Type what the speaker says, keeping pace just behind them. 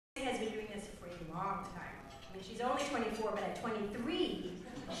has been doing this for a long time. I mean, she's only 24, but at 23,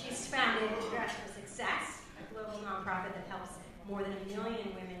 she's founded Dress for Success, a global nonprofit that helps more than 1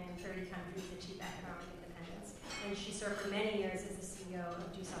 million women in 30 countries achieve economic independence. And she served for many years as the CEO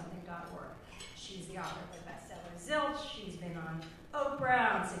of DoSomething.org. She's the author of the bestseller Zilch. She's been on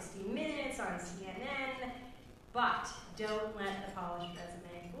Oprah, on 60 Minutes, on CNN. But don't let the polished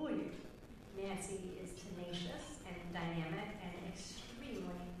resume fool you. Nancy is tenacious and dynamic and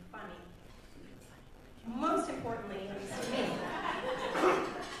extremely funny. Most importantly, at least to me,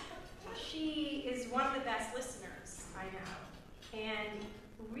 she is one of the best listeners I know, and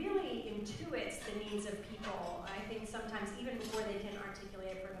really intuits the needs of people, I think sometimes even before they can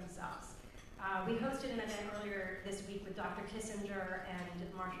articulate it for themselves. We hosted an event earlier this week with Dr. Kissinger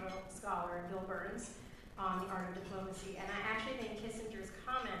and Marshall scholar Bill Burns on the art of diplomacy, and I actually think Kissinger's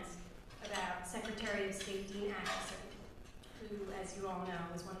comments about Secretary of State Dean Acheson, who, as you all know,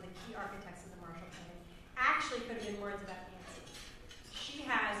 was one of the key architects of the Marshall Plan, actually could have been words about Nancy. She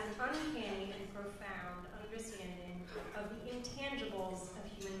has an uncanny and profound understanding of the intangibles of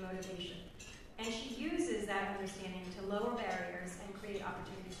human motivation, and she uses that understanding to lower barriers and create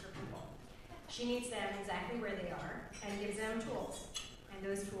opportunities for people. She meets them exactly where they are and gives them tools, and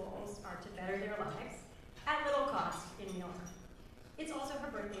those tools are to better their lives at little cost in real time. It's also her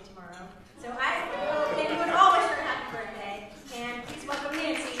birthday tomorrow, so I hope that you would all wish her a happy birthday, and please welcome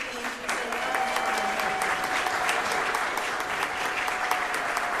Nancy.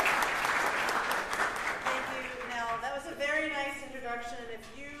 Thank you, Nell. That was a very nice introduction. If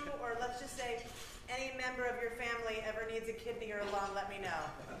you, or let's just say, any member of your family ever needs a kidney or a lung, let me know.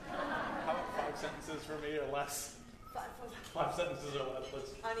 How about 5 sentences for me or less? 5 sentences or less.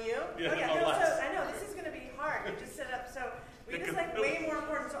 On you? Yeah, okay, no, less. So I know this is going to be hard. You just set up so Reid is like way more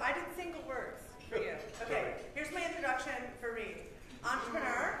important. So I did single words for you. Okay, here's my introduction for Reid: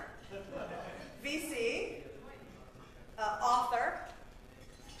 entrepreneur, VC, author,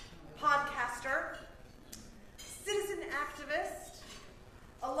 podcaster, citizen activist,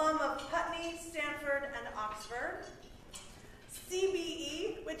 alum of Putney, Stanford, and Oxford.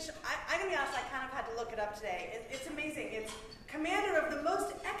 CBE, which I'm going to be honest, I kind of had to look it up today. It's amazing. It's Commander of the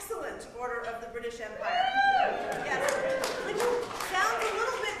Most Excellent Order of the British Empire. Yes, which sounds a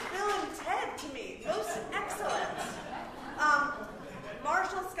little bit Bill and Ted to me. Most Excellent.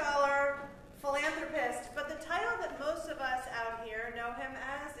 Marshall Scholar, philanthropist, but the title that most of us out here know him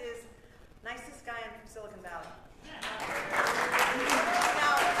as is Nicest Guy from Silicon Valley.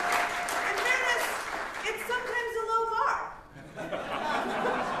 Now, in fairness, it's sometimes a low bar.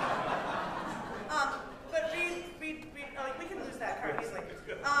 But Reid, we can lose that card easily.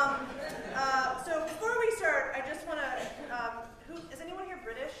 So before we start, I just want to, is anyone here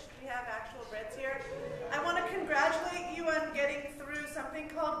British? Do we have actual Brits here? I want to congratulate you on getting through something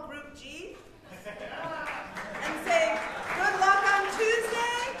called Group G. And say, good luck on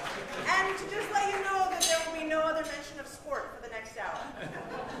Tuesday, and to just let you know that there will be no other mention of sport for the next hour.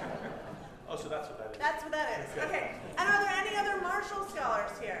 Oh, so that's what that is. That's what that is. Okay. And are there any other Marshall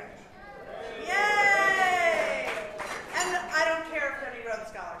scholars here? Yay! And I don't care if there are any Rhodes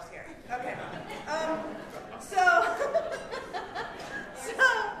scholars here. Okay. So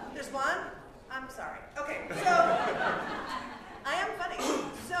there's one. I'm sorry. Okay. So I am funny.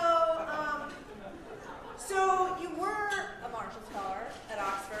 So you were a Marshall Scholar at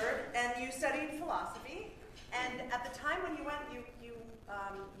Oxford, and you studied philosophy. And at the time when you went, you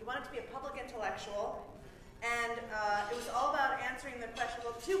wanted to be a public intellectual, and it was all about answering the question.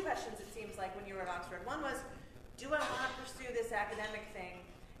 Well, 2 questions it seems like when you were at Oxford. One was, do I want to pursue this academic thing?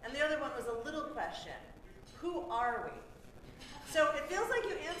 And the other one was a little question: who are we? So it feels like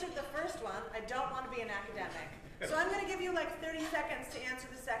you answered the first one. I don't want to be an academic. So I'm going to give you like 30 seconds to answer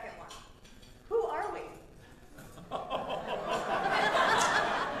the second one. Who are we?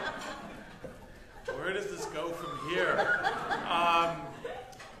 Where does this go from here?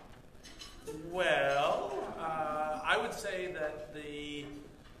 I would say that the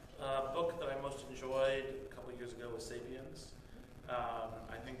book that I most enjoyed a couple of years ago was *Sapiens*.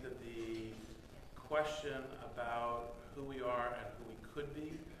 I think that the question about who we are and who we could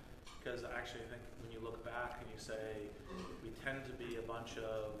be, because actually I think when you look back and you say we tend to be a bunch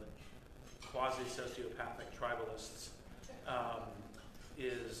of quasi-sociopathic tribalists,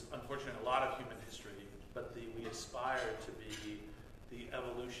 is unfortunately a lot of human history, but we aspire to be the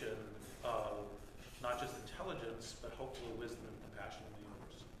evolution of not just intelligence, but hopefully wisdom and compassion in the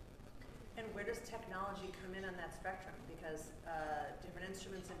universe. And where does technology come in on that spectrum? Because different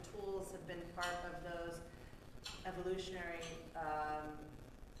instruments and tools have been part of those evolutionary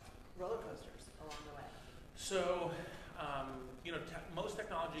roller coasters along the way. So, most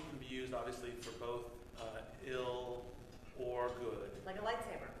technology can used obviously for both ill or good. Like a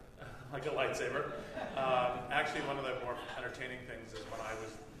lightsaber. Like a lightsaber. Actually, one of the more entertaining things is when I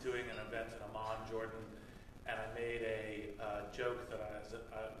was doing an event in Amman, Jordan, and I made a joke that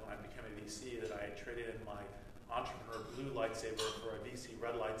when I became a VC, that I had traded in my entrepreneur blue lightsaber for a VC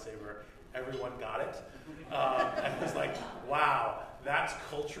red lightsaber. Everyone got it. And it was like, wow, that's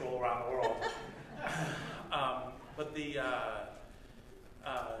cultural around the world.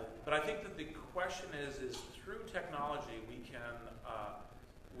 But I think that the question is through technology we can,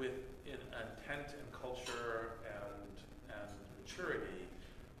 with intent and culture and maturity,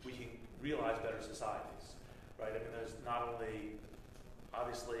 we can realize better societies, right? I mean, there's not only,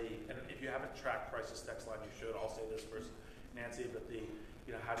 obviously, and if you haven't tracked Crisis Text Line, you should. I'll say this first, Nancy, but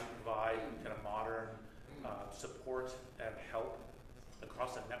how do you provide kind of modern support and help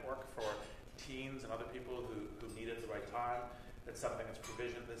across a network for teens and other people who need it at the right time? That's something that's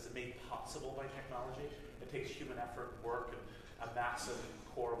provisioned, that's made possible by technology. It takes human effort and work and a massive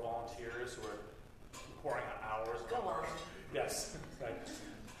core of volunteers who are pouring out hours. Go on. Yes, right.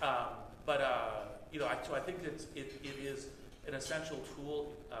 So I think it is an essential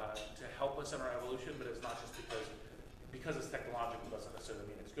tool to help us in our evolution, but it's not just because it's technological doesn't necessarily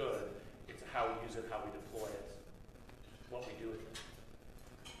mean it's good. It's how we use it, how we deploy it, what we do with it.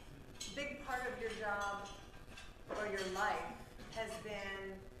 Big part of your job or your life has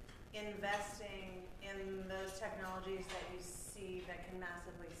been investing in those technologies that you see that can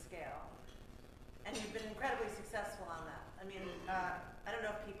massively scale. And you've been incredibly successful on that. I mean, I don't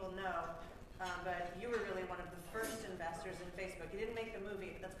know if people know, but you were really one of the first investors in Facebook. You didn't make the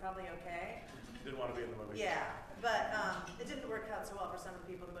movie, but that's probably okay. Didn't want to be in the movie. Yeah, but it didn't work out so well for some of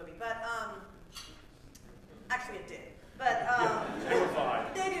the people in the movie. But actually it did. But they were fine.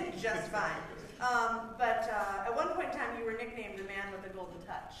 They did just fine. But at one point in time, you were nicknamed the man with the golden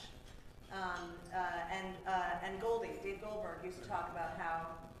touch. And Goldie, Dave Goldberg, used to talk about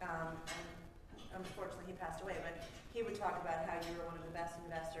how, and unfortunately he passed away, but he would talk about how you were one of the best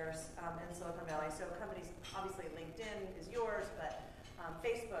investors in Silicon Valley. So companies, obviously LinkedIn is yours, but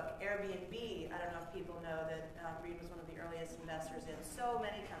Facebook, Airbnb, I don't know if people know that Reid was one of the earliest investors in so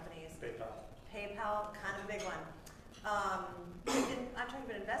many companies. PayPal, kind of a big one. I'm talking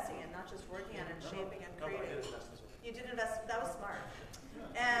about investing in, not just working on it, shaping and creating. No, I did invest as well. You did invest. That was smart.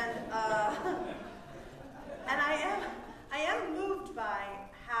 And I am moved by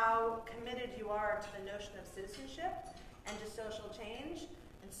how committed you are to the notion of citizenship and to social change.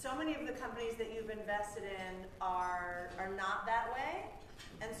 And so many of the companies that you've invested in are not that way.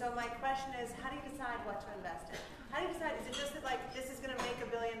 And so my question is, how do you decide what to invest in? How do you decide? Is it just that this is going to make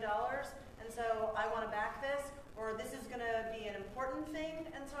 $1 billion, and so I want to back this? Or this is going to be an important thing,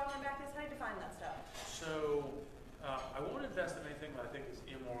 and so I want to back this? How do you define that stuff? So I won't invest in anything that I think is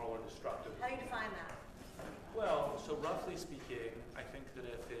immoral or destructive. How do you define that? Well, so roughly speaking, I think that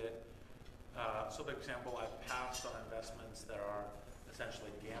if it, so for example, I've passed on investments that are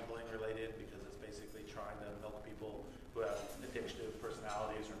essentially gambling related because it's basically trying to milk people who have addictive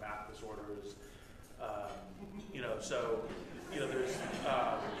personalities or math disorders.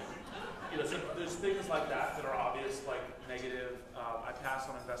 There's things like that are obvious, like negative. I passed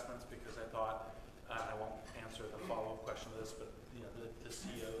on investments because I thought, I won't answer the follow-up question to this, but the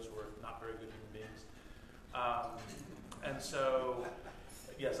CEOs were not very good human beings. And so,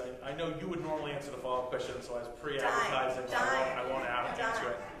 yes, I know you would normally answer the follow-up question, so I was pre-advertising. I won't answer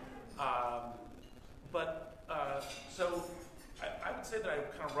it. So I would say that I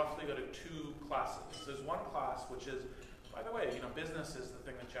kind of roughly go to two classes. There's one class which is, by the way, business is the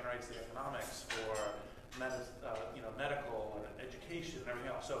thing that generates the economics for medical and education and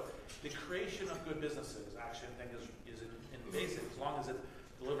everything else. So the creation of good businesses, actually, I think is in basic, as long as it's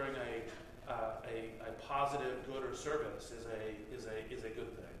delivering a positive good or service is a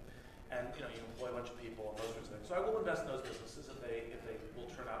good thing. And you employ a bunch of people and those sorts of things. So I will invest in those businesses if they will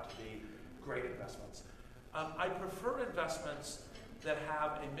turn out to be great investments. I prefer investments that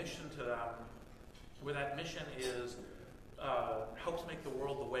have a mission to them, where that mission is helps make the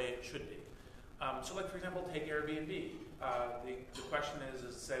world the way it should be. So like, for example, take Airbnb. The question is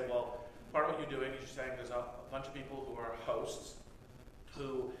to say, well, part of what you're doing is you're saying there's a bunch of people who are hosts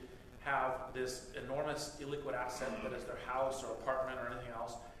who have this enormous illiquid asset that is their house or apartment or anything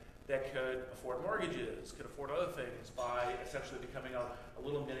else that could afford mortgages, could afford other things by essentially becoming a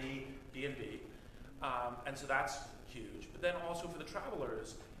little mini B&B. And so that's huge. But then also for the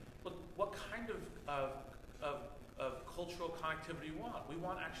travelers, look, what kind of cultural connectivity you want? We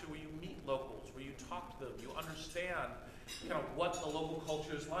want actually where you meet locals, where you talk to them, you understand kind of what the local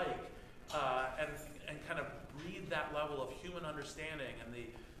culture is like, and kind of breed that level of human understanding and the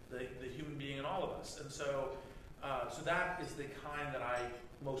this. And so, so that is the kind that I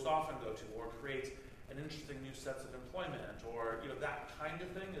most often go to, or creates an interesting new sense of employment, or that kind of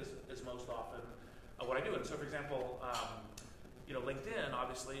thing is most often what I do. And so, for example, LinkedIn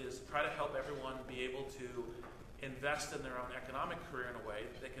obviously is try to help everyone be able to invest in their own economic career in a way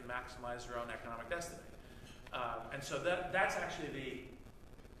that they can maximize their own economic destiny. And so that's actually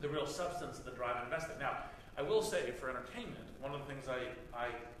the real substance of the drive in investing. Now, I will say for entertainment, one of the things I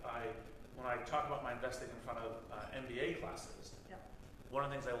when I talk about my investing in front of MBA classes, one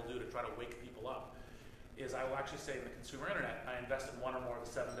of the things I will do to try to wake people up is I will actually say in the consumer internet, I invest in one or more of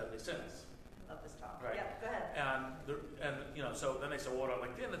the 7 deadly sins. Love this talk. Right. Yeah, go ahead. And so then they say, well, what about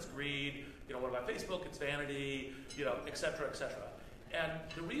LinkedIn? It's greed. What about Facebook? It's vanity. Et cetera, et cetera. And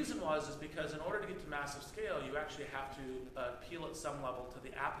the reason is because in order to get to massive scale, you actually have to appeal at some level to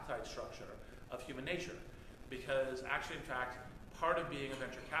the appetite structure of human nature. Because actually, in fact, part of being a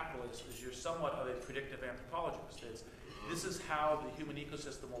venture capitalist is you're somewhat of a predictive anthropologist. This is how the human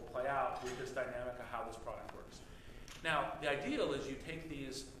ecosystem will play out with this dynamic of how this product works. Now, the ideal is you take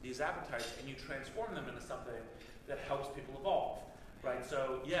these appetites and you transform them into something that helps people evolve, right?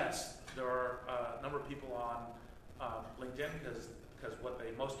 So yes, there are a number of people on LinkedIn because what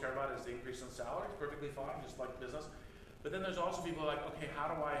they most care about is the increase in salary. It's perfectly fine, just like business. But then there's also people like, okay, how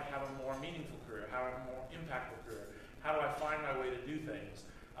do I have a more meaningful career? How do I have a more impactful career? How do I find my way to do things?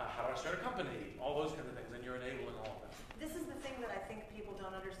 How do I start a company? All those kinds of things, and you're enabling all of that. This is the thing that I think people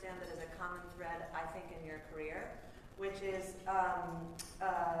don't understand that is a common thread, I think, in your career, which is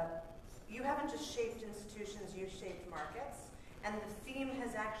you haven't just shaped institutions, you've shaped markets. And the theme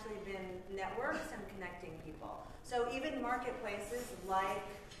has actually been networks and connecting people. So even marketplaces like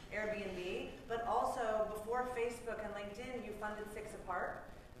Airbnb, but also before Facebook and LinkedIn, you funded Six Apart,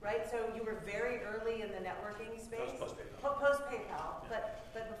 right? So you were very early in the networking space. Post-PayPal. Post-PayPal, but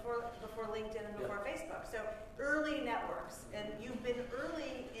before LinkedIn and before Facebook. So early networks, and you've been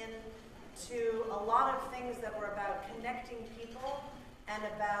early into a lot of things that were about connecting people and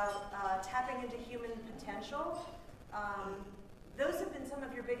about tapping into human potential. Those have been some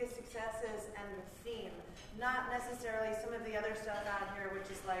of your biggest successes and the theme, not necessarily some of the other stuff out here, which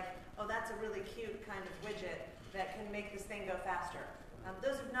is like, oh, that's a really cute kind of widget that can make this thing go faster.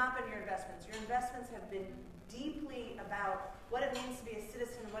 Those have not been your investments. Your investments have been deeply about what it means to be a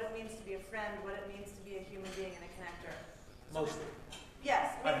citizen, what it means to be a friend, what it means to be a human being and a connector. Mostly.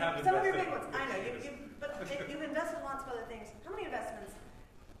 Yes, I have some of your big invested ones. I know, but you've invested in lots of other things. How many investments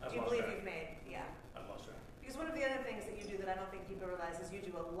do you believe you've made? Yeah. I've lost track. Because one of the other things that you do that I don't think people realize is you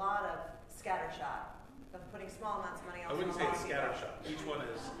do a lot of scattershot, of putting small amounts of money on. I wouldn't say it's scattershot. Each one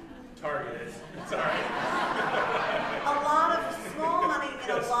is targeted. Sorry. A lot of small money in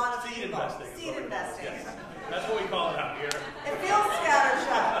a lot of seed people. investing. Seed investing. Yes. That's what we call it out here. It feels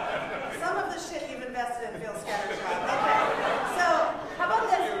scattershot. Some of the shit you've invested in feels scattershot. Okay. So how about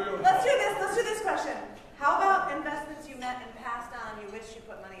this? Let's do this question. How about investments you met and passed on you wish you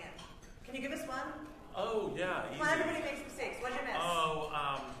put money in? Can you give us one? Oh, yeah. Easy. Well, everybody makes mistakes. What'd you miss? Oh,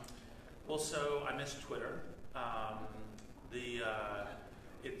 well, so I missed Twitter.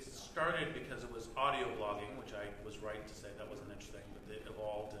 It started because it was audio blogging, which I was right to say that wasn't interesting, but it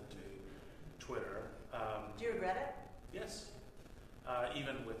evolved into Twitter. Do you regret it? Yes.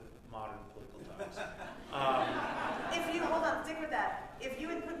 Even with modern political times. Hold on, stick with that. If you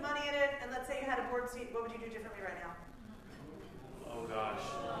had put money in it, and let's say you had a board seat, what would you do differently right now? Oh, gosh.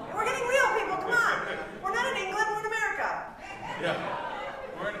 We're getting real, people, come on. We're not in England, we're in America. Yeah.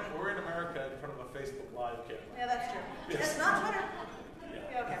 We're in America in front of a Facebook Live camera. Yeah, that's true. Yes. It's not Twitter.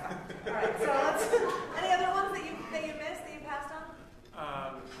 Yeah. Okay, fine. All right, so any other ones that you missed, that you passed on?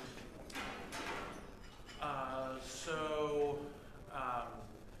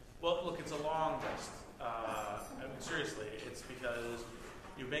 Well, look, it's a long list. I mean, seriously, it's because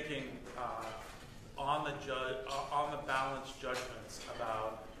you're making on the balance judgments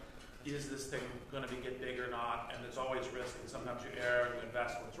about is this thing going to get big or not, and there's always risk, and sometimes you err and you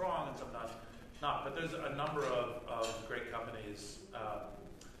invest when it's wrong, and sometimes not. But there's a number of great companies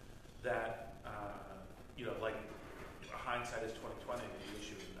that like hindsight is 2020. You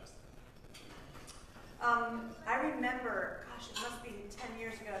should invest in. I remember, gosh, it must be 10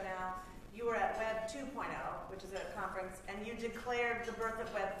 years ago now. You were at Web 2.0, which is a conference, and you declared the birth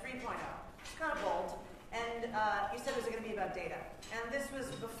of Web 3.0. It's kind of bold. And you said it was going to be about data. And this was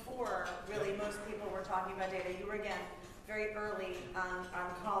before, really, most people were talking about data. You were, again, very early on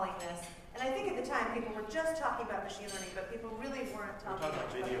calling this. And I think at the time, people were just talking about machine learning, but people really weren't talking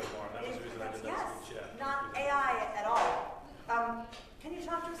about video more. That was the reason I did that speech. Yeah. Not AI at all. Can you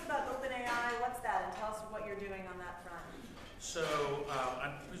talk to us about OpenAI? What's that? And tell us what you're doing on that front. So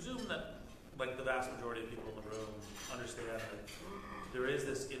I presume that like the vast majority of people in the room, understand that there is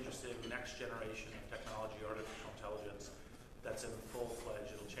this interesting next generation of technology, artificial intelligence, that's in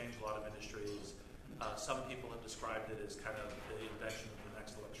full-fledged. It'll change a lot of industries. Some people have described it as kind of the invention of the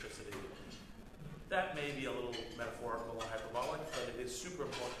next electricity. That may be a little metaphorical and hyperbolic, but it is super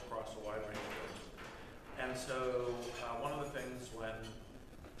important across a wide range of things. And so one of the things when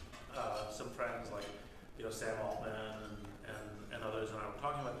some friends like Sam Altman and others and I were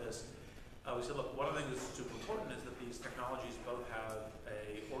talking about this, we said, look, one of the things that's super important is that these technologies both have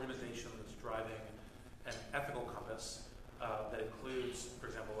a organization that's driving an ethical compass that includes,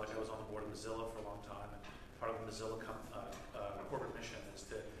 for example, like I was on the board of Mozilla for a long time, and part of the Mozilla corporate mission is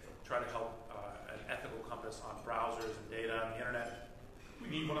to try to help an ethical compass on browsers and data and the internet. We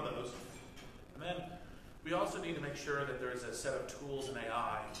need one of those. And then we also need to make sure that there's a set of tools in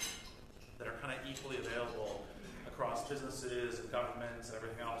AI that are kind of equally available across businesses and governments and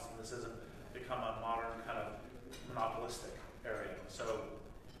everything else, and this isn't become a modern kind of monopolistic area. So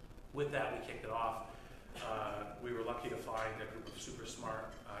with that, we kicked it off. We were lucky to find a group of super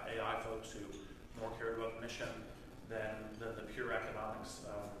smart AI folks who more cared about the mission than the pure economics.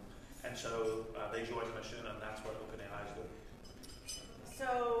 And so they joined the mission, and that's what OpenAI is doing.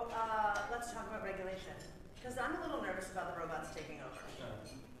 So let's talk about regulation, because I'm a little nervous about the robots taking over.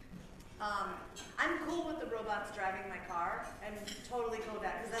 I'm cool with the robots driving my car, and totally cool with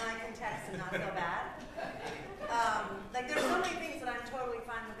that, because then I can text and not feel bad. Like, there's so many things that I'm totally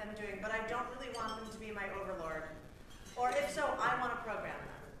fine with them doing, but I don't really want them to be my overlord. Or if so, I want to program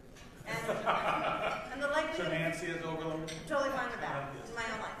them. And the likelihood... So Nancy is overlord? Totally fine with that, in my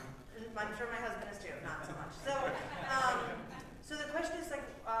own life. I'm sure my husband is too, not so much. So the question is like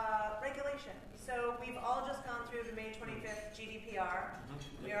regulation. So we've all just gone through the May 25th GDPR.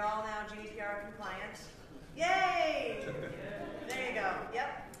 We are all now GDPR compliant. Yay! There you go. Yep.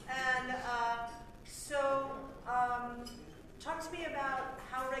 And talk to me about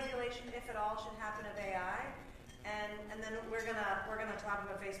how regulation, if at all, should happen of AI, and then we're gonna talk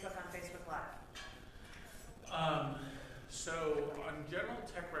about Facebook on Facebook Live. So on general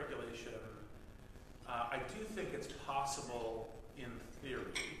tech regulation, I do think it's possible in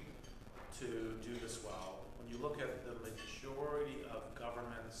theory to do this well. When you look at the majority of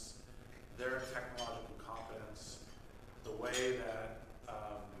governments, their technological competence, the way that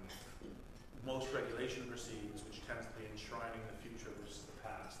most regulation proceeds, which tends to be enshrining the future versus the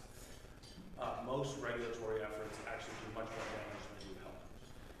past, most regulatory efforts actually do much more damage than they do help.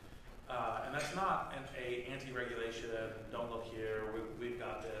 And that's not an anti-regulation, don't look here, we've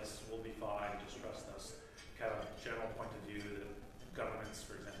got this, we'll be fine, just trust us, kind of general point of view that governments,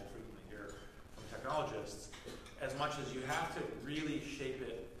 for example, frequently hear from technologists, as much as you have to really shape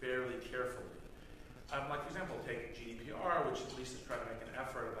it fairly carefully. Like, for example, take GDPR, which at least is trying to make an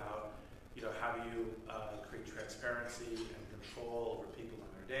effort about, how do you create transparency and control over people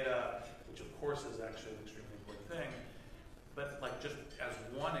and their data, which of course is actually an extremely important thing. But like, just as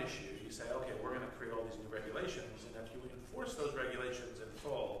one issue, you say, okay, we're going to create all these new regulations, and if you enforce those regulations in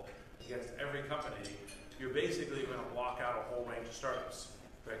full against every company, you're basically going to block out a whole range of startups,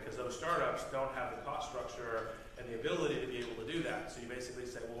 right? Because those startups don't have the cost structure and the ability to be able to do that. So you basically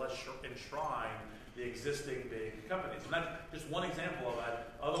say, well, let's enshrine the existing big companies. And that's just one example of an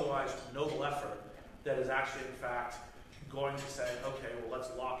otherwise noble effort that is actually, in fact, going to say, okay, well, let's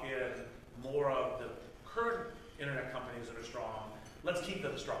lock in more of the current internet companies that are strong. Let's keep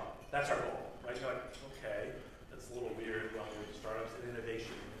them strong. That's our goal, right? You're like, okay, that's a little weird relative to startups and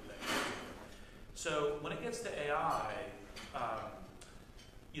innovation and things. So when it gets to AI,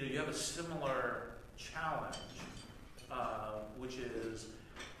 you have a similar challenge, which is,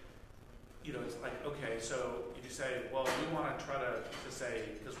 it's like, okay, so if you say, well, we want to try to say,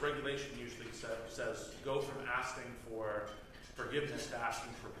 because regulation usually says go from asking for forgiveness to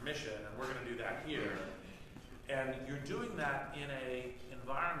asking for permission, and we're going to do that here. And you're doing that in an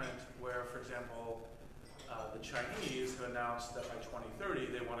environment where, for example, the Chinese have announced that by 2030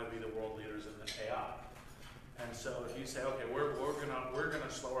 they want to be the world leaders in AI. And so if you say, okay, we're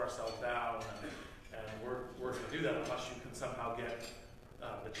gonna slow ourselves down, and we're going to do that unless you can somehow get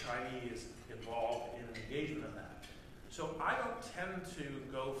the Chinese involved in an engagement in that. So I don't tend to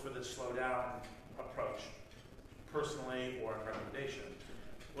go for the slow down approach, personally or in recommendation.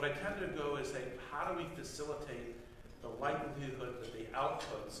 What I tend to go is say, how do we facilitate the likelihood that the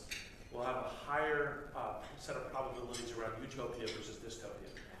outputs will have a higher set of probabilities around utopia versus dystopia?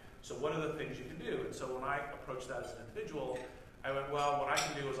 So what are the things you can do? And so when I approached that as an individual, I went, well, what I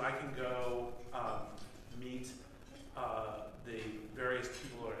can do is I can go meet the various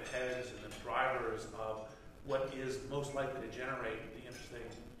people or heads and the drivers of what is most likely to generate the interesting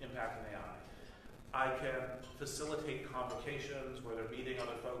impact in AI. I can facilitate convocations where they're meeting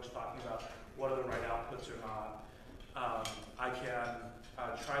other folks, talking about what are the right outputs or not. I can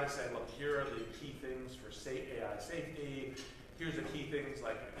try to say, look, here are the key things for AI safety. Here's the key things,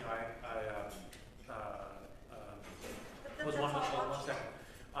 like, you know,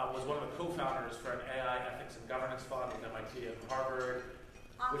 was one of the co-founders for an AI ethics and governance fund with MIT and Harvard,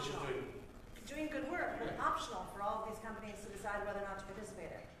 which is doing good work, but optional for all of these companies to decide whether or not to participate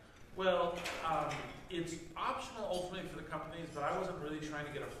in. Well, it's optional ultimately for the companies, but I wasn't really trying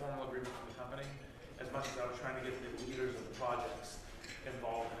to get a formal agreement from the company as much as I was trying to get the leaders of the projects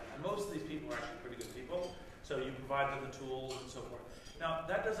involved in it. And most of these people are actually pretty good people, so you provide them the tools and so forth. Now,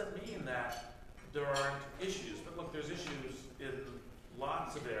 that doesn't mean that there aren't issues, but look, there's issues in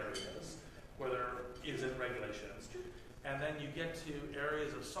lots of areas where there isn't regulations. And then you get to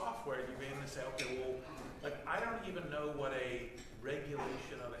areas of software, you begin to say, okay, well, like, I don't even know what a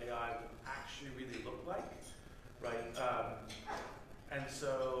regulation of AI would actually really look like, right? And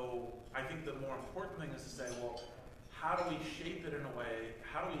so I think the more important thing is to say, well, how do we shape it in a way,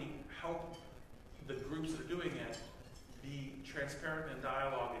 how do we help the groups that are doing it be transparent in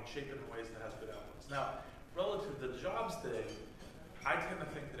dialogue and shape it in ways that has good outputs? Now, relative to the jobs thing, I tend to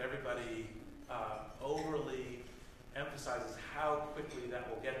think that everybody overly emphasizes how quickly that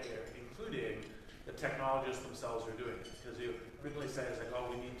will get there, including the technologists themselves are doing it. Because you frequently say, it's like, oh,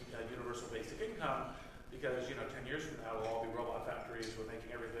 we need universal basic income because, you know, 10 years from now, we'll all be robot factories, we're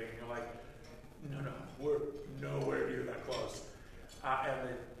making everything. And you're like, no, we're nowhere near that close. And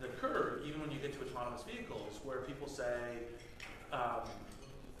the curve, even when you get to autonomous vehicles, where people say,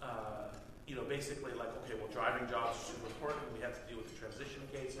 you know, basically like, okay, well, driving jobs are super important. We have to deal with the transition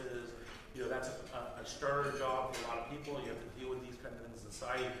cases. You know, that's a starter job for a lot of people. You have to deal with these kind of things in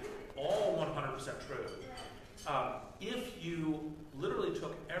society. All 100% true. If you literally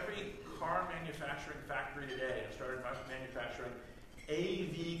took every car manufacturing factory today and started manufacturing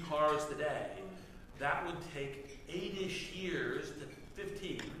AV cars today, that would take 8-ish years to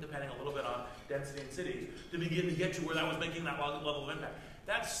 15, depending a little bit on density in cities, to begin to get to where that was making that level of impact.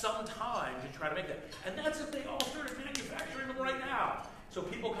 That's some time to try to make that. And that's if they all started manufacturing them right now. So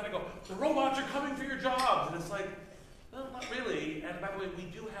people kind of go, the robots are coming for your jobs. And it's like, well, not really. And by the way, we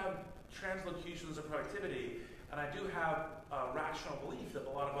do have translocutions of productivity. And I do have a rational belief that a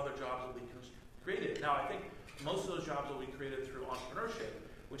lot of other jobs will be created. Now, I think most of those jobs will be created through entrepreneurship,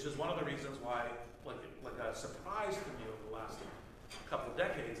 which is one of the reasons why, like a surprise to me over the last couple of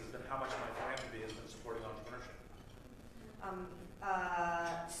decades has been how much my philanthropy has been supporting entrepreneurship.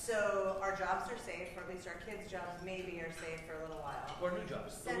 So our jobs are safe, or at least our kids' jobs maybe are safe for a little while. Or new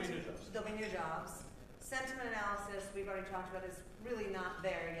jobs. There'll be new jobs. There'll be new jobs. Sentiment analysis, we've already talked about, is really not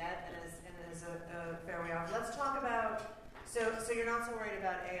there yet, and is a fair way off. Let's talk about, so you're not so worried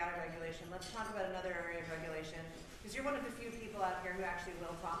about AI regulation. Let's talk about another area of regulation, because you're one of the few people out here who actually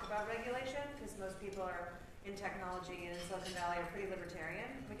will talk about regulation, because most people are in technology and in Silicon Valley are pretty libertarian.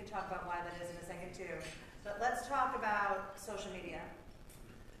 We can talk about why that is in a second too. But let's talk about social media.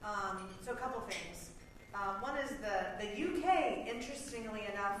 So a couple things. One is the UK, interestingly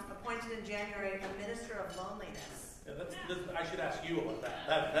enough, appointed in January a Minister of Loneliness. Yeah, I should ask you about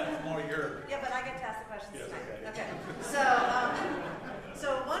that. That's more your... Yeah, but I get to ask the questions tonight. Okay. So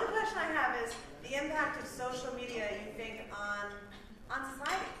one question I have is the impact of social media, you think, on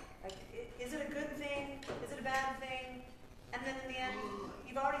society. Like, is it a good thing? Is it a bad thing? And then in the end,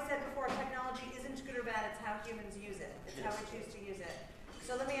 you've already said before, technology isn't good or bad, it's how humans use it. It's how we choose to use it.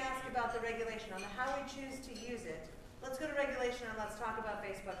 So let me ask about the regulation. On the how we choose to use it, let's go to regulation and let's talk about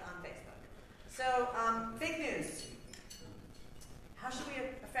Facebook on Facebook. So, fake news. How should we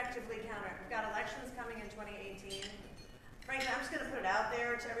effectively counter it? We've got elections coming in 2018. Frankly, I'm just going to put it out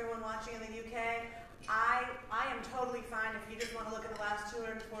there to everyone watching in the UK. I am totally fine if you just want to look at the last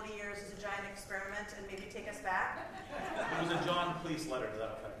 240 years as a giant experiment and maybe take us back. It was a John Cleese letter to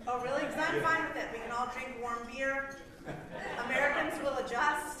that effect. Oh, really? Because I'm fine with it. We can all drink warm beer. Americans will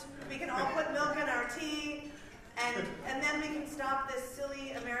adjust. We can all put milk in our tea. And then we can stop this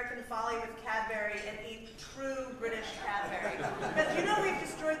silly American folly with Cadbury and eat true British Cadbury. Because you know we've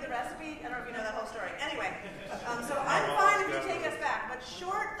destroyed the recipe. I don't know if you know that whole story. Anyway, so I'm fine if you take us back. But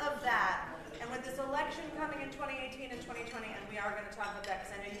short of that, and with this election coming in 2018 and 2020, and we are going to talk about that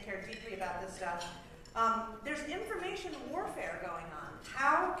because I know you care deeply about this stuff, there's information warfare going on.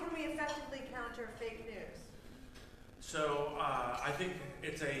 How can we effectively counter fake news? So I think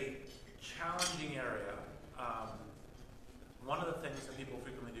it's a challenging area. One of the things that people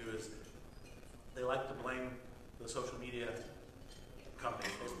frequently do is they like to blame the social media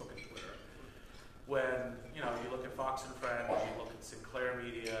companies, Facebook and Twitter. When you look at Fox and Friends, you look at Sinclair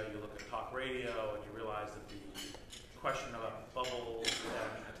Media, you look at Talk talk radio and you realize that the question about bubbles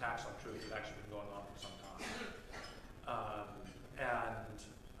and attacks on truth has actually been going on for some time.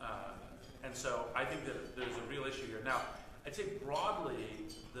 And so I think that there's a real issue here. Now, I'd say broadly,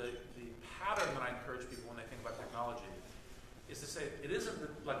 the pattern that I encourage people when they think about technology is to say it isn't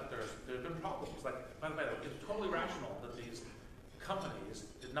like there have been problems. Like, by the way, it's totally rational that these companies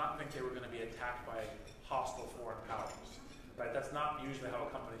did not think they were going to be attacked by hostile foreign powers. Right? That's not usually how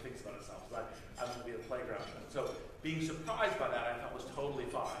a company thinks about itself. Like, I'm going to be the playground. So being surprised by that, I thought was totally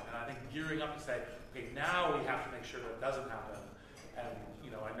fine. And I think gearing up to say, okay, now we have to make sure that it doesn't happen. And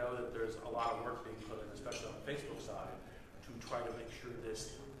I know that there's a lot of work being put in, especially on the Facebook side, to try to make sure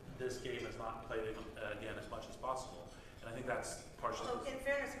this game is not played again as much as possible. And I think that's partially. Well, in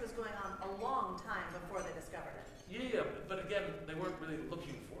fairness, it was going on a long time before they discovered it. Yeah, but again, they weren't really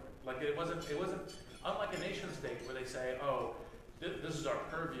looking for it. Like it wasn't unlike a nation state where they say, oh, this is our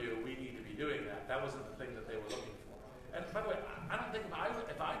purview, we need to be doing that. That wasn't the thing that they were looking for. And by the way, I don't think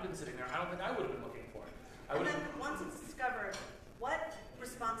if I'd been sitting there, I don't think I would have been looking for it. And then once it's discovered, what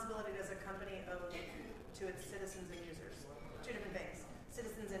responsibility does a company owe to its citizens and users? Two different things,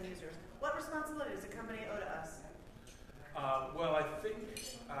 citizens and users. What responsibility does a company owe to us? Well, I think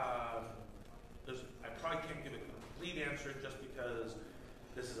I probably can't give a complete answer just because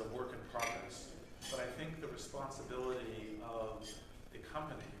this is a work in progress. But I think the responsibility of the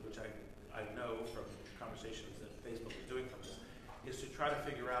company, which I know from conversations that Facebook is doing from this, is to try to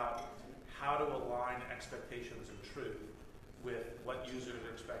figure out how to align expectations and truth with what users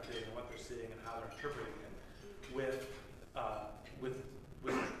are expecting and what they're seeing and how they're interpreting it, with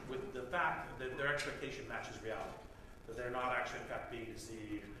the fact that their expectation matches reality, that they're not actually in fact being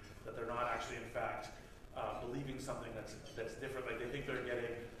deceived, that they're not actually in fact believing something that's different. Like they think they're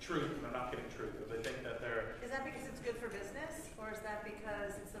getting truth and they're not getting truth, or they think that they're. Is that because it's good for business, or is that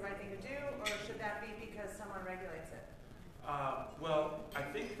because it's the right thing to do, or should that be because someone regulates it? Well, I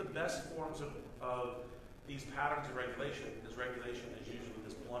think the best forms of these patterns of regulation, because regulation is usually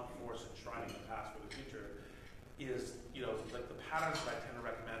this blunt force enshrining the past for the future, is, like the patterns that I tend to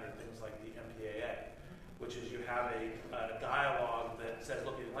recommend are things like the MPAA, which is you have a dialogue that says,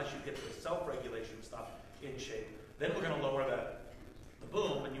 look, unless you get the self-regulation stuff in shape, then we're going to lower the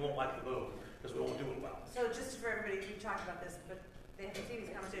boom, and you won't like the boom, because we won't do it well. So just for everybody, we talked about this, but they have to see these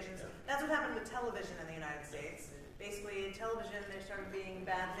conversations. That's what happened with television in the United States. Basically, in television, there started being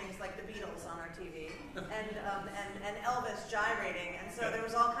bad things like the Beatles on our TV, and Elvis gyrating, and so there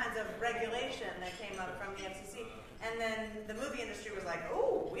was all kinds of regulation that came up from the FCC. And then the movie industry was like,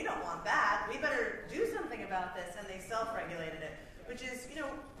 oh, we don't want that. We better do something about this, and they self-regulated it, which is,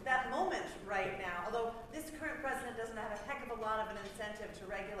 that moment right now. Although this current president doesn't have a heck of a lot of an incentive to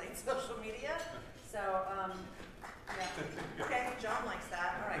regulate social media, so yeah. Okay, John likes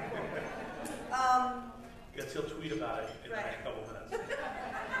that. All right, cool. Yes, he'll tweet about it in the next couple minutes.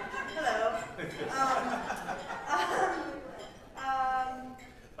 Hello.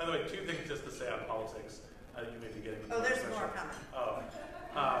 By the way, two things just to say on politics. You may be getting. Oh, there's more coming. Oh.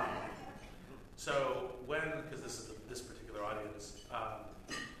 So because this is this particular audience,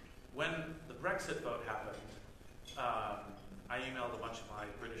 when the Brexit vote happened, I emailed a bunch of my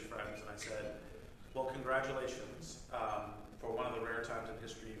British friends and I said, well, congratulations. For one of the rare times in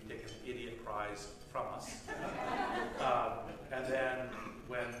history, you've taken the idiot prize from us. And then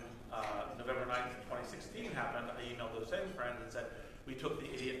when November 9th, 2016 happened, I emailed those same friends and said, we took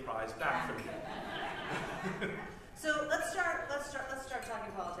the idiot prize back from you. So let's start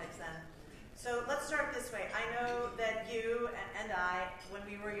talking politics then. So let's start this way. I know that you and I, when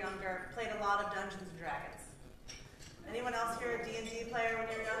we were younger, played a lot of Dungeons and Dragons. Anyone else here a D&D player when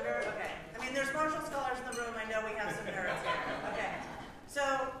you were younger? Okay. I mean, there's martial scholars in the room. I know we have some nerds here. Okay. So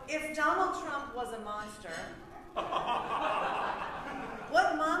if Donald Trump was a monster,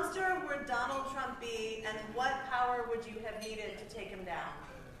 what monster would Donald Trump be, and what power would you have needed to take him down?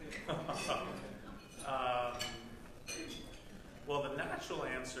 Well, the natural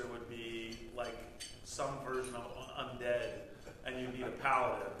answer would be like some version of undead, and you need a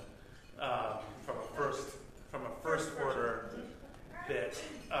paladin from a first order bit.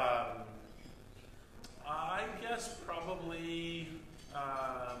 I guess probably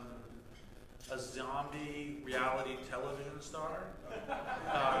a zombie reality television star,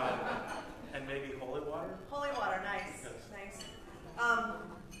 and maybe Holy Water. Holy Water, nice, Yes. nice.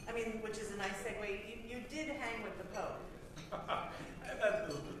 I mean, which is a nice segue. You did hang with the Pope.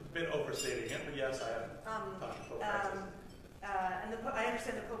 That's a bit overstating it, but yes, I have talked to Pope Francis. And I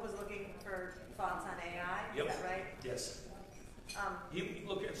understand the Pope was looking for thoughts on AI. Yep. Is that right? Yes.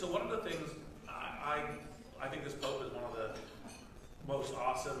 So one of the things I think this Pope is one of the most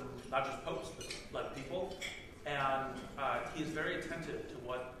awesome, not just posts, but like people. And he is very attentive to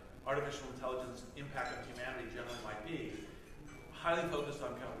what artificial intelligence impact on humanity generally might be. Highly focused on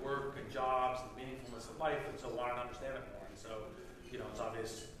kind of work and jobs and meaningfulness of life, and so wanted to understand it more. And so, it's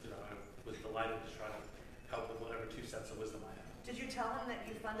obvious, I was delighted to try to help with whatever 2 cents of wisdom I have. Did you tell him that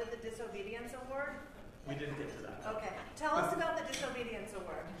you funded the Disobedience Award? We didn't get to that. Okay. Tell us about the Disobedience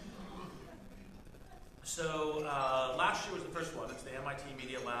Award. So last year was the first one. It's the MIT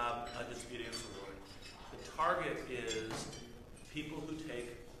Media Lab Disobedience Award. The target is people who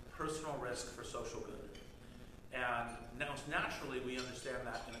take personal risk for social good. And now, naturally, we understand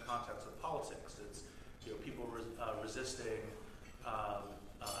that in the context of politics. It's people resisting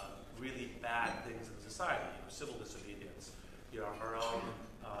really bad things in society, civil disobedience, our own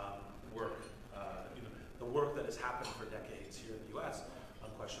work, the work that has happened for decades here in the U.S. on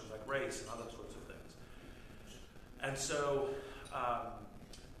questions like race and other sorts of things. And so,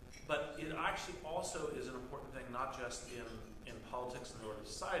 but it actually also is an important thing, not just in politics and the order of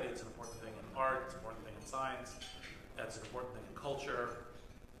society. It's an important thing in art. It's an important thing in science. It's an important thing in culture.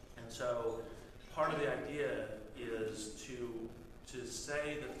 And so, part of the idea is to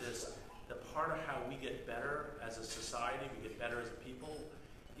say that part of how we get better as a society, we get better as a people,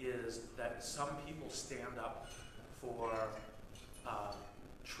 is that some people stand up for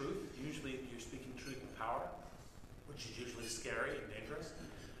truth. Usually, you're speaking truth in power, which is usually scary and dangerous.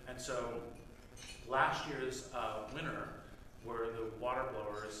 And so, last year's winner were the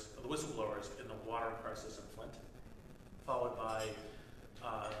whistleblowers in the water crisis in Flint, followed by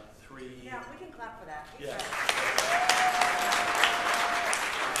 3. Yeah, we can clap for that. Yeah.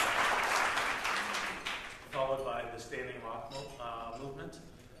 Followed by the Standing Rock movement.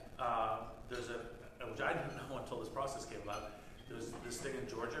 There's which I didn't know until this process came about. There was this thing in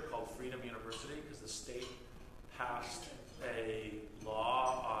Georgia called Freedom University, because the state passed a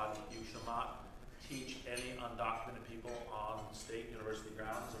law on you shall not teach any undocumented people on state university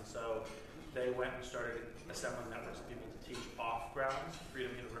grounds, and so they went and started assembling networks of people to teach off grounds,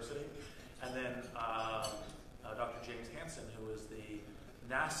 Freedom University, and then Dr. James Hansen, who is the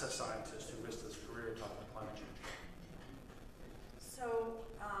NASA scientist who risked his career talking about climate change. So,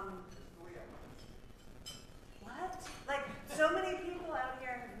 what? Like, so many people out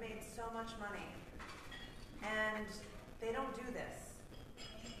here have made so much money, and they don't do this.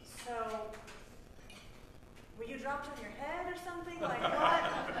 So, were you dropped on your head or something? Like, what?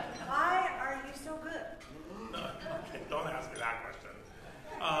 Why are you so good? Okay, don't ask me that question.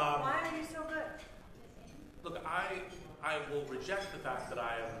 Why are you so good? Look, I will reject the fact that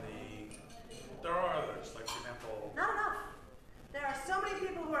I am there are others, like, for example... Not enough. There are so many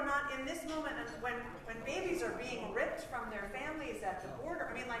people who are not in this moment, and when babies are being ripped from their families at the border.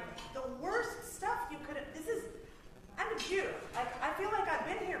 I mean, like, the worst stuff you could have... I'm a Jew. I feel like I've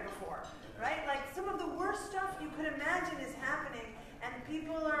been here before, right? Like, some of the worst stuff you could imagine is happening, and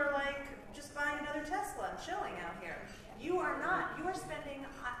people are, like, just buying another Tesla and chilling out here. You are not. You are spending,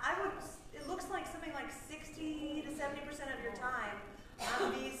 it looks like something like 60 to 70% of your time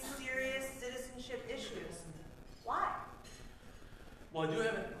on these serious citizenship issues. Why? Well, I do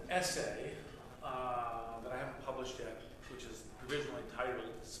have an essay that I haven't published yet, which is provisionally titled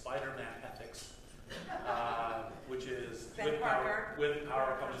Spider-Man Ethics, which is Ben Parker, with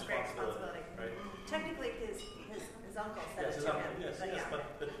power comes responsibility. Right? Technically, his uncle said Yes, it his to uncle, him. yes, but yes, yeah. but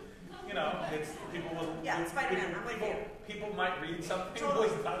it's people will... Yeah, Spider-Man, I'm with you. People might read something Totally.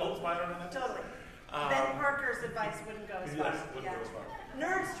 that was titled Spider-Man. Totally. Ben Parker's advice wouldn't go as far. Yes, wouldn't go as far.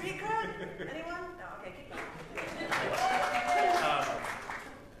 Nerd street cred? Anyone? No, okay, keep going.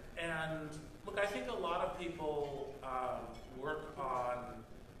 And look, I think a lot of people work on,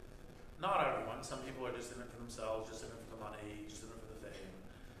 not everyone, some people are just in it for themselves, just in it for the money, just in it for the fame.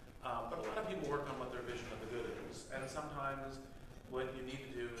 But a lot of people work on what their vision of the good is. And sometimes what you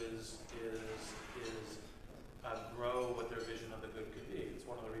need to do is grow what their vision of the good could be. It's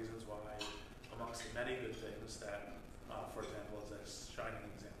one of the reasons why, amongst the many good things that, for example, as a shining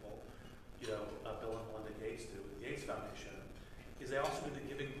example, Bill and Melinda Gates do with the Gates Foundation, is they also do the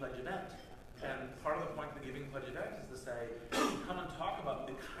Giving Pledge event. And part of the point of the Giving Pledge event is to say, come and talk about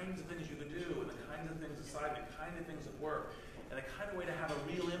the kinds of things you could do, and the kinds of things aside, the kind of things that work, and the kind of way to have a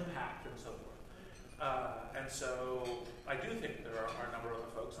real impact and so forth. And so I do think there are a number of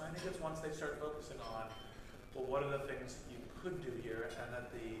other folks, and I think it's once they start focusing on, well, what are the things you could do here, and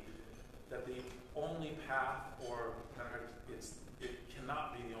that the only path, or it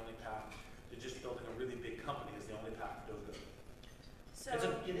cannot be the only path to just building a really big company is the only path to doing good. So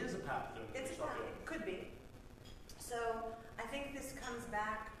It is a path to doing good. it's a path. Could be. So I think this comes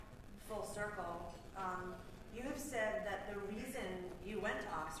back full circle. You have said that the reason went to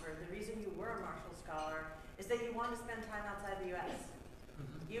Oxford, the reason you were a Marshall Scholar, is that you wanted to spend time outside the U.S.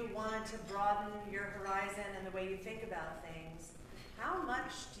 You wanted to broaden your horizon and the way you think about things. How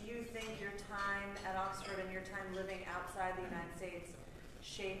much do you think your time at Oxford and your time living outside the United States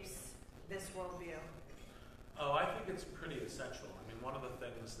shapes this worldview? Oh, I think it's pretty essential. I mean, one of the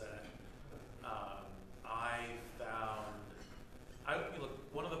things that I found, look,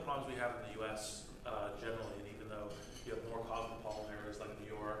 one of the problems we have in the U.S. Generally, and even though you have more cosmopolitan areas like New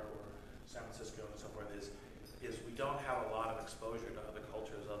York or San Francisco and so forth, is we don't have a lot of exposure to other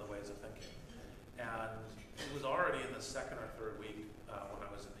cultures, other ways of thinking. And it was already in the second or third week when I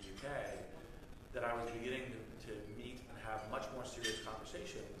was in the UK that I was beginning to meet and have much more serious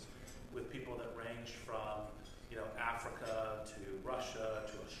conversations with people that ranged from, Africa to Russia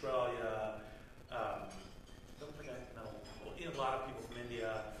to Australia. Don't think I know. Well, a lot of people from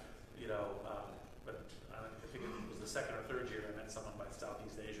India, but I think it was the second or third year I met someone by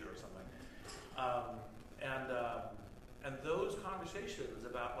Southeast Asia or something. And those conversations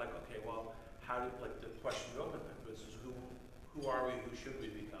about okay, well, how do the question we opened with was who are we, who should we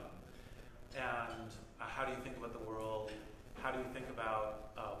become, and how do you think about the world? How do you think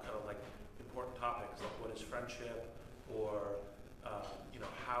about kind of important topics like what is friendship, or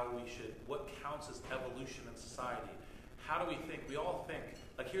what counts as evolution in society? How do we think? We all think.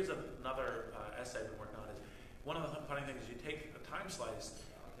 Here's another essay I've been working on. Is one of the funny things is you take a time slice,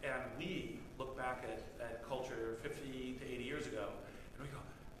 and we look back at culture 50 to 80 years ago, and we go,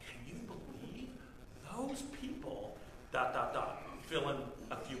 can you believe those people, ... fill in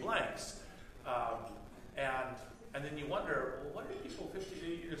a few blanks. And then you wonder, well, what are people 50 to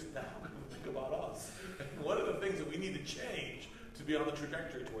 80 years now going to think about us? What are the things that we need to change to be on the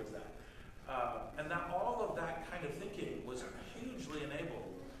trajectory towards that? And that all of that kind of thinking was hugely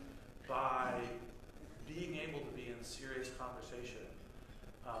enabled by being able to be in serious conversation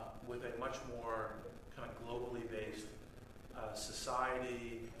with a much more kind of globally based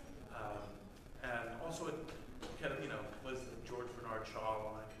society, and also it kind of, was the George Bernard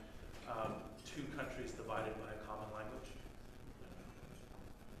Shaw line, two countries divided by a common language.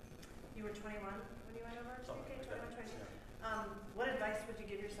 You were 21 when you went over to Something UK? like 21, 20. yeah. What advice would you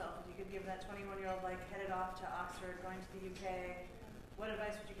give yourself if you could give that 21-year-old headed off to Oxford, going to the UK? What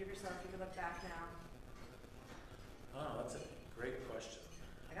advice would you give yourself if you could look back now? Oh, that's a great question.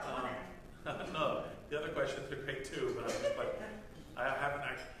 I got one in. No, the other questions are great too, but I haven't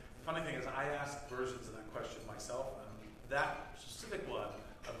actually. The funny thing is, I asked versions of that question myself, and that specific one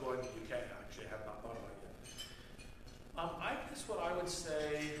of going to the UK, I actually have not thought about yet. I guess what I would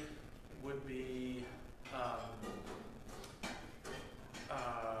say would be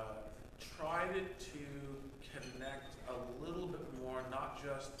try to connect a little bit more, not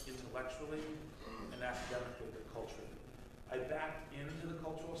just intellectually and academically, but culturally. I backed into the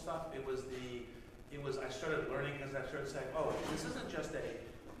cultural stuff. I started learning as I started saying, oh, this isn't just a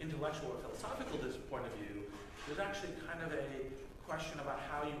intellectual or philosophical point of view. There's actually kind of a question about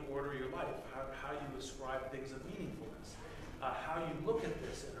how you order your life, how you ascribe things of meaningfulness, how you look at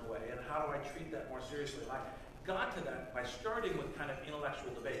this in a way, and how do I treat that more seriously. And I got to that by starting with kind of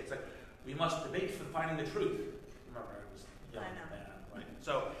intellectual debate. It's like, we must debate for finding the truth. Remember, I was a young man, right?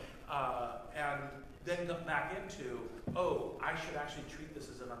 So, and then got back into, I should actually treat this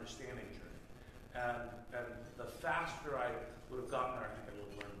as an understanding journey. And the faster I would have gotten there, I think I would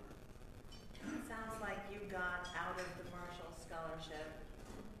have learned more. It sounds like you got out of the Marshall Scholarship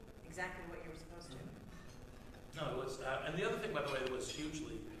exactly what you were supposed to. No, it was, and the other thing, by the way, that was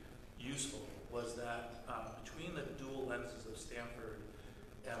hugely useful was that between the dual lenses of Stanford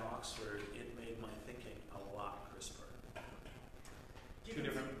and Oxford, it made my thinking a lot crisper. Do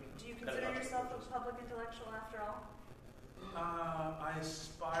you consider yourself a public intellectual after all? I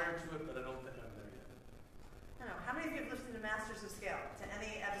aspire to it, but I don't think I'm there yet. I don't know. How many of you have listened to Masters of Scale, to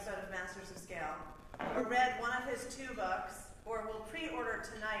any episode of Masters of Scale, or read one of his 2 books, or will pre-order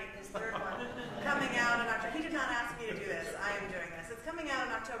tonight his 3rd one, coming out in October? He did not ask me to do this. I am doing this. It's coming out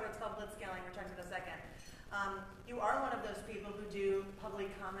in October. It's called Blitzscaling, Return to the Second. You are one of those people who do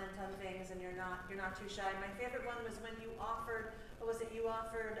public comment on things, and you're not too shy. My favorite one was when you offered, what was it? You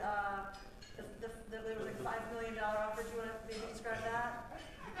offered there was a $5 million offer. Do you want to maybe describe that?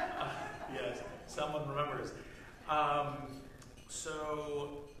 Yes, someone remembers.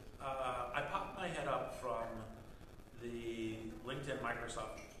 So I popped my head up from the LinkedIn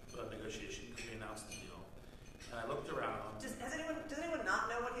Microsoft negotiation because we announced the deal, and I looked around. Does anyone not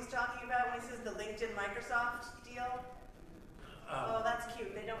know what he's talking about when he says the LinkedIn Microsoft deal? Oh, that's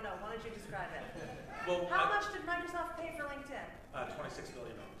cute. They don't know. Why don't you describe it? Well, How much did Microsoft pay for LinkedIn? $26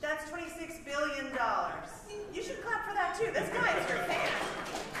 billion. That's $26 billion. You should clap for that too. This guy is your fan.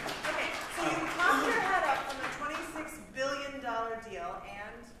 Okay, so you popped your head up from a $26 billion deal,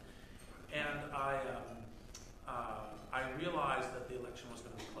 And I realized that the election was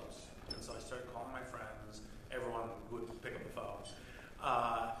going to be close. And so I started calling my friends, everyone would pick up the phone,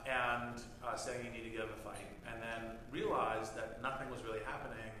 and saying you need to get in the fight. And then realized that nothing was really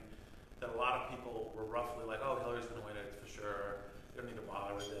happening, that a lot of people were roughly like, oh, Hillary's going to win it for sure. You don't need to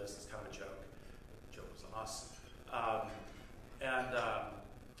bother with this. It's kind of a joke. The joke was on us.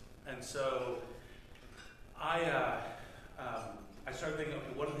 And so I started thinking,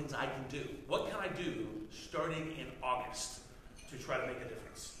 okay, what are the things I can do? What can I do starting in August to try to make a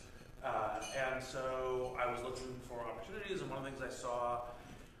difference? And so I was looking for opportunities, and one of the things I saw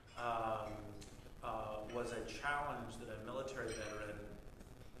was a challenge that a military veteran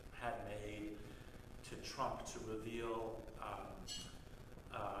had made to Trump to reveal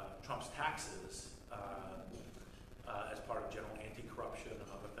Trump's taxes as part of general anti-corruption and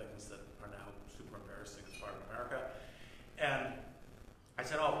other things that are now super embarrassing as part of America. And I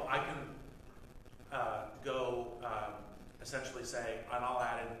said, oh, I can go essentially say, and I'll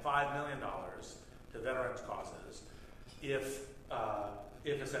add in $5 million to veterans' causes if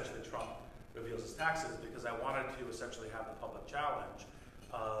essentially Trump reveals his taxes, because I wanted to essentially have the public challenge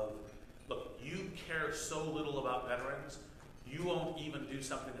of, look, you care so little about veterans, you won't even do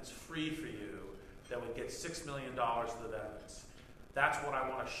something that's free for you that would get $6 million to the veterans. That's what I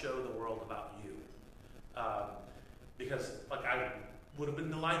want to show the world about you. Because I would have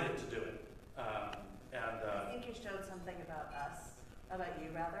been delighted to do it. I think you showed something about you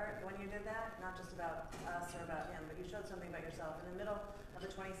rather, when you did that. Not just about us or about him, but you showed something about yourself in the middle of a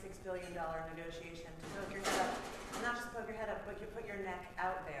 $26 billion negotiation to poke your head up. And not just poke your head up, but you put your neck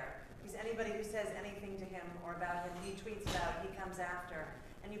out there. Because anybody who says anything to him or about him, he tweets about, he comes after.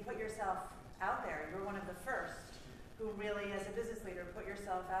 And you put yourself out there. You're one of the first who really, as a business leader, put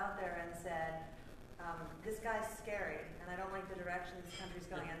yourself out there and said, this guy's scary, and I don't like the direction this country's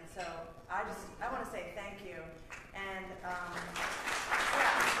going in. So I want to say thank you, and I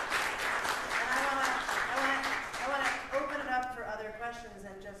want to open it up for other questions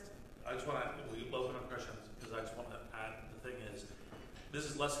and just. I just want to open up questions because I just want to add. The thing is, this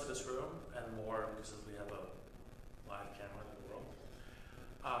is less for this room and more because we have a live camera in the world.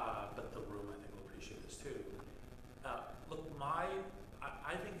 But the room, I think, will appreciate this too. Look,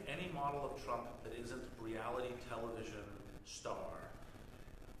 I think any model of Trump that isn't reality television star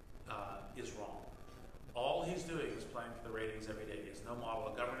is wrong. All he's doing is playing for the ratings every day. He has no model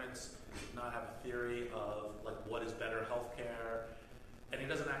of governance, he does not have a theory of what is better healthcare, and he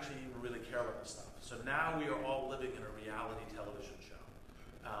doesn't actually even really care about this stuff. So now we are all living in a reality television show,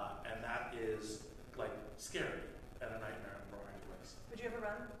 and that is scary and a nightmare in a variety of ways. Would you ever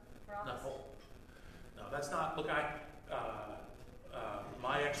run for office? No, that's not. Look,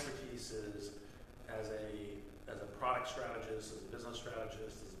 my expertise is as a product strategist, as a business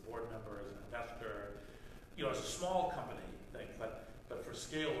strategist, as a board member, as an investor. As a small company thing, but for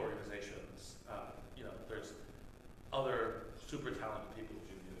scale organizations, there's other super talented people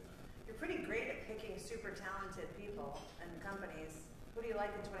who do that. You're pretty great at picking super talented people and companies. Who do you like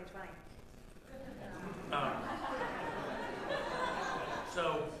in 2020?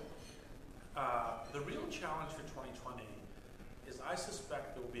 The real challenge for 2020 is I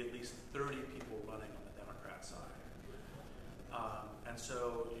suspect there will be at least 30 people running on the Democrat side. And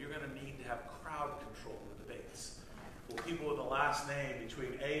so you're going to need to have crowd control in the debates. Will people with the last name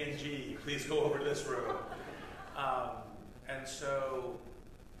between A and G please go over to this room?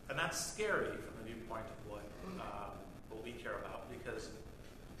 And that's scary from the viewpoint of what we care about, because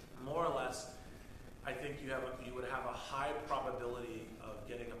more or less, I think you would have a high probability of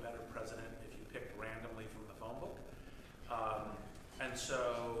getting a better president if you picked randomly from the phone book.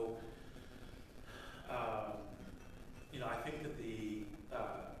 I think that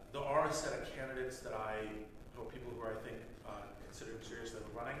there are a set of candidates or people who I think considering seriously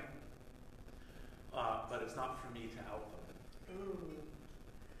running, but it's not for me to out them. Ooh.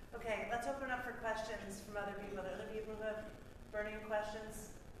 Okay, let's open it up for questions from other people. Other people who have burning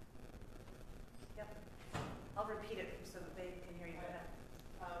questions? Yep. I'll repeat it so that they can hear you. Go ahead.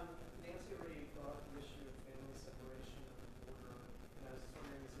 Nancy already brought up the issue of family separation and order, and I was just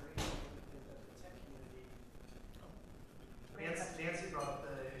wondering, is there anything that the tech community... Nancy brought up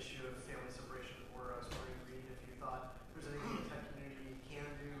the issue of family separation and order. I was wondering, Reid, if you thought there's anything the tech community can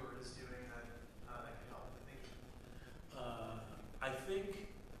do or is doing that could help. Thank you. I think,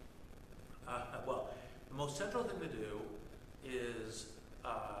 the most central thing to do is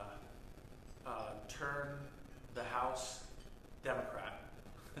turn the House Democrat,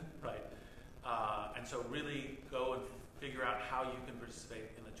 right? And so really go and figure out how you can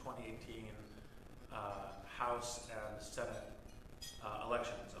participate in the 2018 House and Senate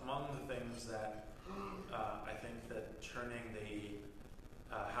elections. Among the things that I think that turning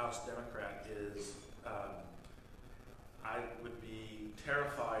the House Democrat is, I would be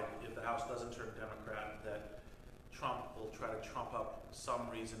terrified if the House doesn't turn Democrat that Trump will try to trump up some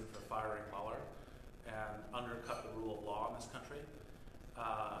reason for firing Mueller and undercut the rule of law in this country.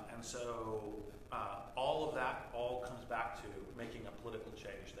 And so all of that all comes back to making a political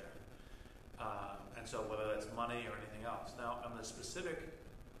change there. And so whether that's money or anything else. Now, on the specific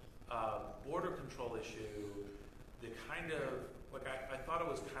border control issue, the kind of, like I thought it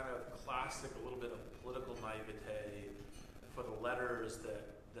was kind of classic, a little bit of political naivete for the letters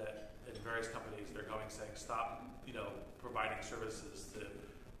that in various companies they're going saying stop, providing services to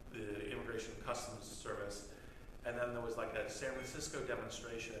the Immigration and Customs Service. And then there was like a San Francisco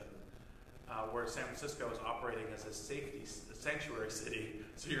demonstration where San Francisco is operating as a sanctuary city.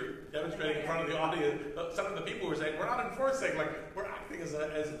 So you're demonstrating in front of the audience. Some of the people were saying, we're not enforcing, like we're acting as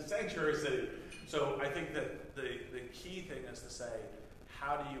a sanctuary city. So I think that the key thing is to say,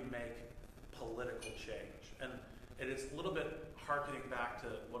 how do you make political change? And it's a little bit harkening back to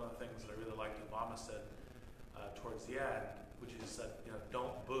one of the things that I really liked Obama said towards the end, which is that,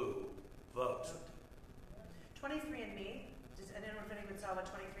 don't boo, vote. 23andMe, I don't know if anyone saw what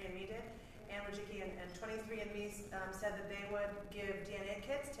 23andMe did. Anne Wojcicki and 23andMe said that they would give DNA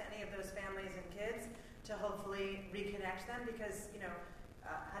kits to any of those families and kids to hopefully reconnect them because,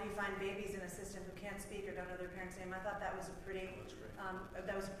 how do you find babies in a system who can't speak or don't know their parents' name? I thought that was a pretty,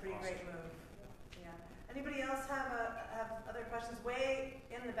 Awesome. great move. Yeah. Anybody else have other questions? Way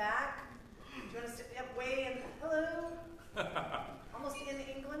in the back. Do you want to sit? Yep. Way in. Hello. Almost in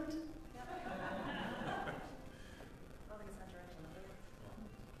England. Yep.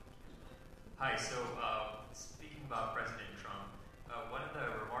 Hi, so speaking about President